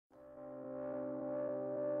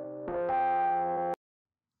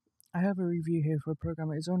have a review here for a program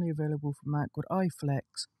that is only available for Mac called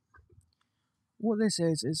iFlicks. What this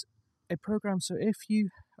is a program, so if you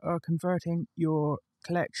are converting your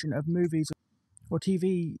collection of movies or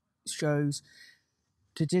TV shows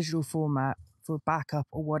to digital format for backup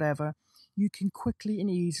or whatever, you can quickly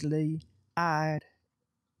and easily add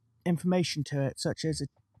information to it, such as a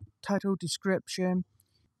title, description,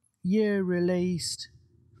 year released,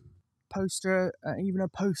 poster, even a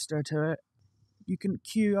poster to it. You can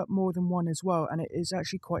queue up more than one as well, and it is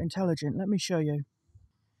actually quite intelligent. Let me show you.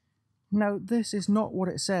 Now, this is not what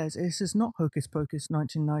it says. This is not Hocus Pocus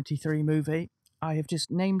 1993 movie. I have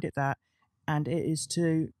just named it that, and it is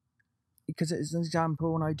because it's an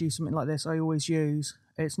example. When I do something like this, I always use,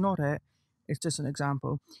 it's not it, it's just an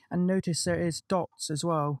example. And notice there is dots as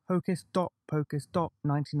well,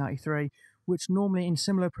 Hocus.Pocus.1993, which normally in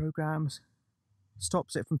similar programs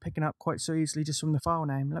stops it from picking up quite so easily just from the file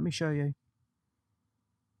name. Let me show you.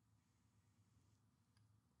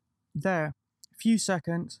 There, a few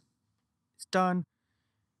seconds, it's done,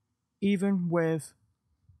 even with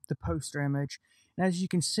the poster image. And as you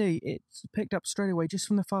can see, it's picked up straight away just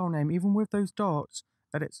from the file name, even with those dots,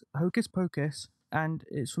 that it's Hocus Pocus and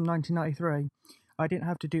it's from 1993. I didn't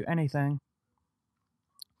have to do anything.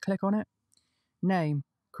 Click on it. Name,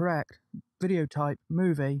 correct. Video type,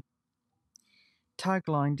 movie.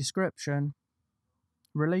 Tagline, description.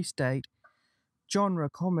 Release date. Genre,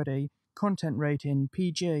 comedy. Content rating,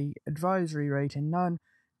 PG. Advisory rating, none.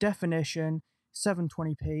 Definition,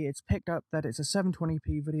 720p. It's picked up that it's a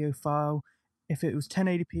 720p video file. If it was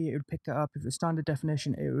 1080p, it would pick it up. If it's standard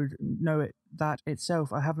definition, it would know that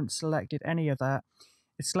itself. I haven't selected any of that.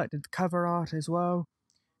 It's selected the cover art as well.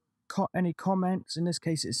 Any comments, in this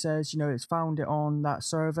case it says, it's found it on that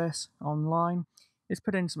service online. It's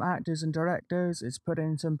put in some actors and directors. It's put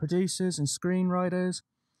in some producers and screenwriters.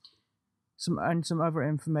 Some other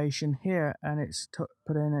information here, and it's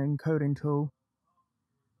put in an encoding tool.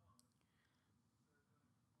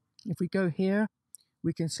 If we go here,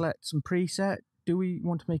 we can select some preset. Do we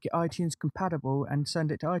want to make it iTunes compatible and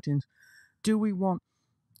send it to iTunes? Do we want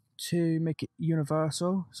to make it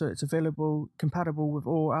universal, so it's compatible with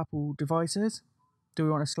all Apple devices? Do we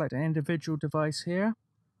want to select an individual device here?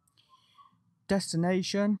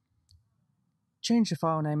 Destination. Change the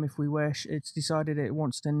file name if we wish. It's decided it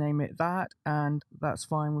wants to name it that, and that's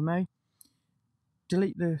fine with me.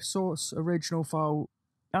 Delete the source original file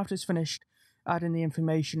after it's finished adding the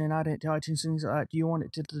information and adding it to iTunes, things like that. Do you want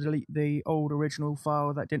it to delete the old original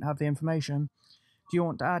file that didn't have the information? Do you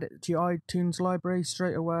want to add it to your iTunes library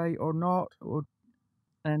straight away or not?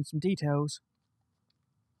 And some details.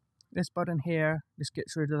 This button here, this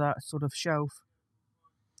gets rid of that sort of shelf.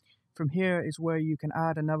 From here is where you can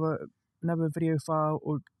add another video file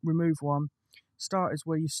or remove one. Start is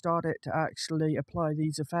where you start it to actually apply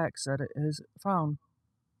these effects that it has found.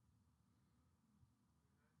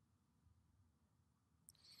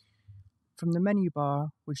 From the menu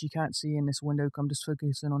bar, which you can't see in this window, I'm just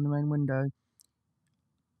focusing on the main window,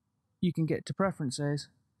 you can get to preferences.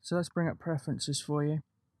 So let's bring up preferences for you.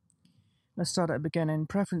 Let's start at the beginning.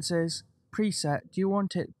 Preferences, preset. Do you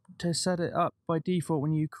want it to set it up by default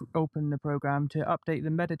when you open the program to update the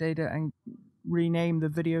metadata and rename the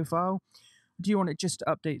video file? Do you want it just to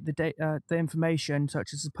update the information,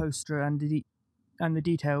 such as the poster and the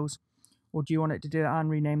details? Or do you want it to do that and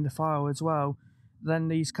rename the file as well? Then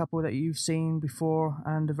these couple that you've seen before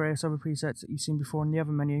and the various other presets that you've seen before in the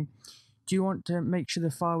other menu. Do you want to make sure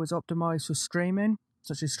the file is optimized for streaming,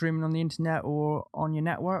 such as streaming on the internet or on your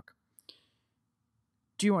network?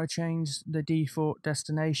 Do you want to change the default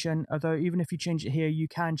destination? Although even if you change it here, you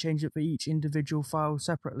can change it for each individual file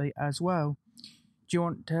separately as well. Do you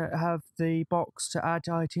want to have the box to add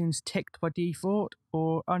to iTunes ticked by default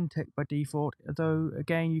or unticked by default? Although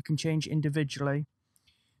again, you can change individually.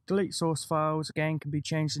 Delete source files, again, can be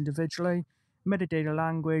changed individually. Metadata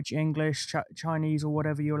language, English, Chinese, or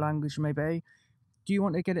whatever your language may be. Do you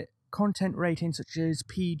want to get it content rating such as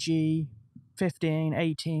PG, 15,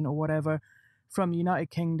 18, or whatever from the United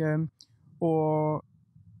Kingdom or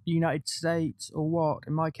United States, or what?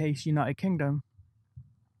 In my case, United Kingdom.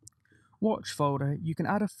 Watch folder. You can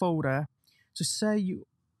add a folder. So say you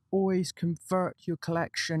always convert your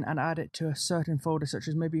collection and add it to a certain folder, such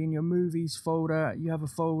as maybe in your movies folder, you have a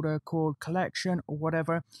folder called collection or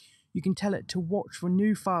whatever. You can tell it to watch for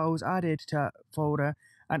new files added to that folder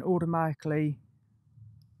and automatically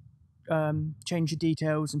change the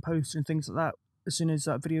details and post and things like that as soon as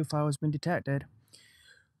that video file has been detected.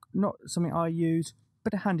 Not something I use,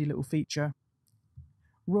 but a handy little feature.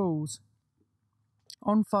 Rules.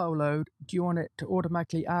 On file load, do you want it to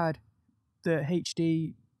automatically add the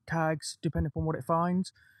HD tags depending upon what it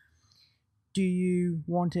finds? Do you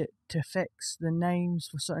want it to fix the names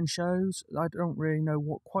for certain shows? I don't really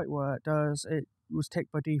know quite what it does. It was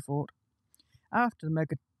ticked by default. After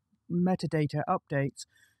the metadata updates,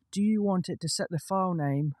 do you want it to set the file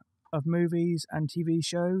name of movies and TV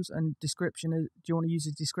shows and description? Do you want to use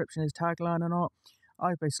the description as tagline or not?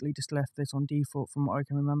 I basically just left this on default from what I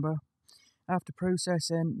can remember. After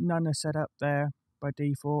processing, none are set up there by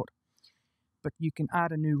default, but you can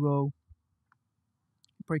add a new rule.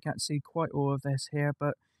 You probably can't see quite all of this here,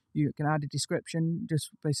 but you can add a description, just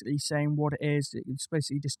basically saying what it is. It's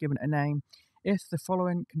basically just giving it a name. If the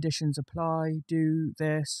following conditions apply, do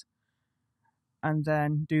this, and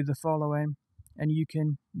then do the following, and you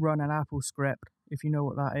can run an Apple script. If you know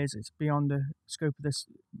what that is, it's beyond the scope of this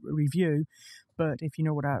review, but if you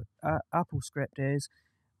know what Apple script is,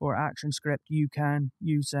 or action script, you can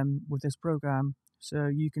use them with this program. So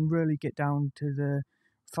you can really get down to the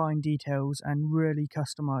fine details and really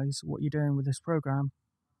customize what you're doing with this program.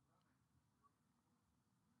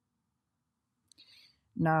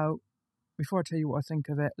 Now, before I tell you what I think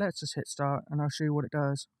of it, let's just hit start and I'll show you what it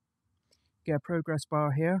does. Get a progress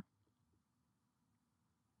bar here.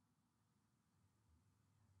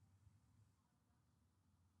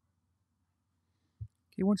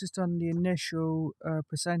 Okay, once it's done the initial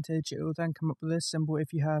percentage, it will then come up with this symbol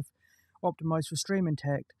if you have optimized for streaming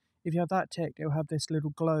ticked. If you have that ticked, it will have this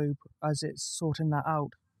little globe as it's sorting that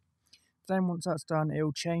out. Then once that's done, it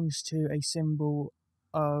will change to a symbol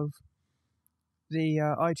of the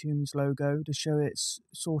iTunes logo to show it's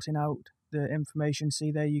sorting out the information.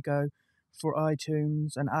 See, there you go, for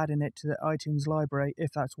iTunes, and adding it to the iTunes library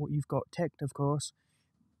if that's what you've got ticked, of course.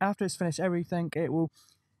 After it's finished everything, it will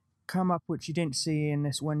come up, which you didn't see in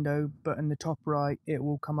this window, but in the top right it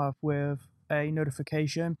will come up with a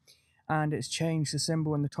notification, and it's changed the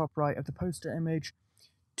symbol in the top right of the poster image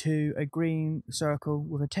to a green circle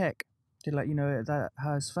with a tick to let you know that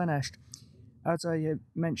has finished. As I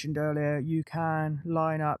mentioned earlier, you can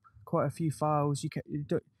line up quite a few files.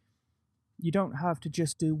 You don't have to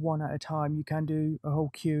just do one at a time. You can do a whole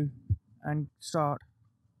queue and start.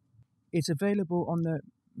 It's available on the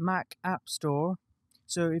Mac App Store.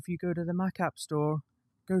 So if you go to the Mac App Store,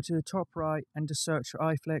 go to the top right and just search for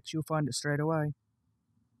iFlicks, you'll find it straight away.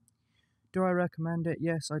 Do I recommend it?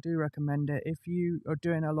 Yes, I do recommend it. If you are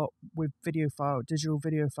doing a lot with digital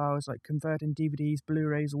video files, like converting DVDs,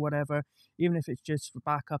 Blu-rays or whatever, even if it's just for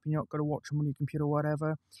backup and you're not going to watch them on your computer or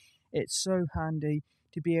whatever, it's so handy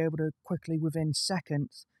to be able to quickly, within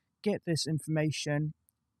seconds, get this information,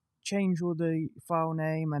 change all the file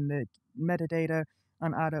name and the metadata,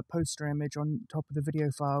 and add a poster image on top of the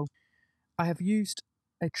video file. I have used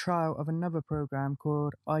a trial of another program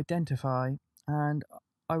called Identify, and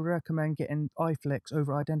I recommend getting iFlicks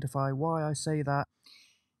over Identify. Why I say that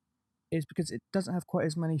is because it doesn't have quite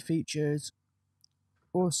as many features.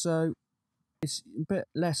 Also, it's a bit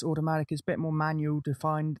less automatic, it's a bit more manual to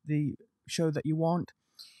find the show that you want.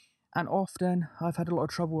 And often, I've had a lot of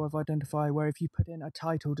trouble with Identify, where if you put in a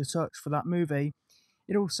title to search for that movie,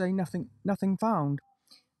 it'll say nothing found.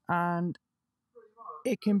 And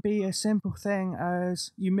it can be a simple thing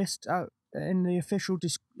as you missed out in the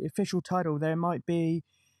official title. There might be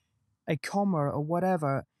a comma or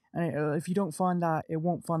whatever, and if you don't find that, it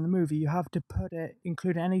won't find the movie. You have to put it,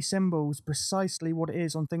 including any symbols, precisely what it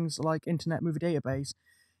is on things like Internet Movie Database.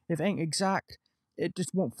 If it ain't exact, it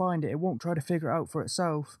just won't find it. It won't try to figure it out for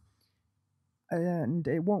itself, and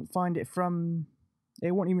it won't find it from.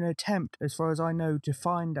 It won't even attempt, as far as I know, to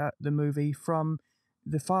find out the movie from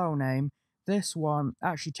the file name. This one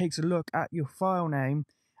actually takes a look at your file name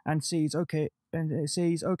and sees, okay,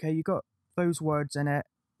 you got those words in it,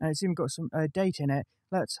 and it's even got some date in it.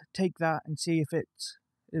 Let's take that and see if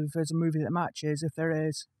there's a movie that matches. If there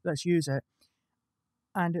is, let's use it.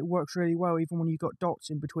 And it works really well, even when you've got dots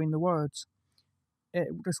in between the words. It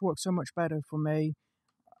just works so much better for me.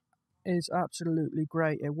 It's absolutely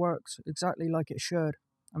great. It works exactly like it should.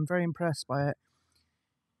 I'm very impressed by it.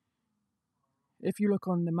 If you look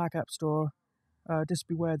on the Mac App Store, just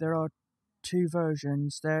beware, there are two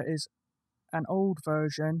versions. There is an old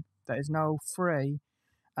version that is now free,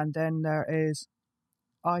 and then there is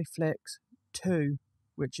iFlicks 2,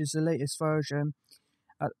 which is the latest version.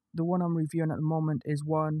 The one I'm reviewing at the moment is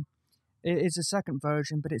it is a second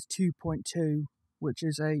version, but it's 2.2, which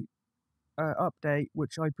is a update,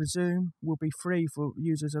 which I presume will be free for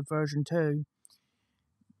users of version 2.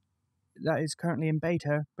 That is currently in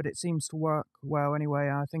beta, but it seems to work well anyway.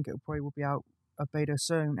 I think it probably will be out of beta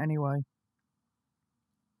soon anyway.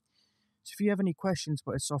 So if you have any questions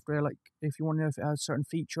about this software, like if you want to know if it has a certain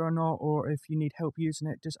feature or not, or if you need help using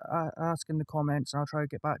it, just ask in the comments and I'll try to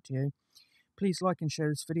get back to you. Please like and share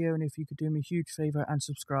this video, and if you could do me a huge favour and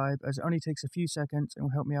subscribe, as it only takes a few seconds and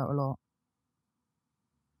will help me out a lot.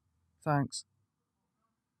 Thanks.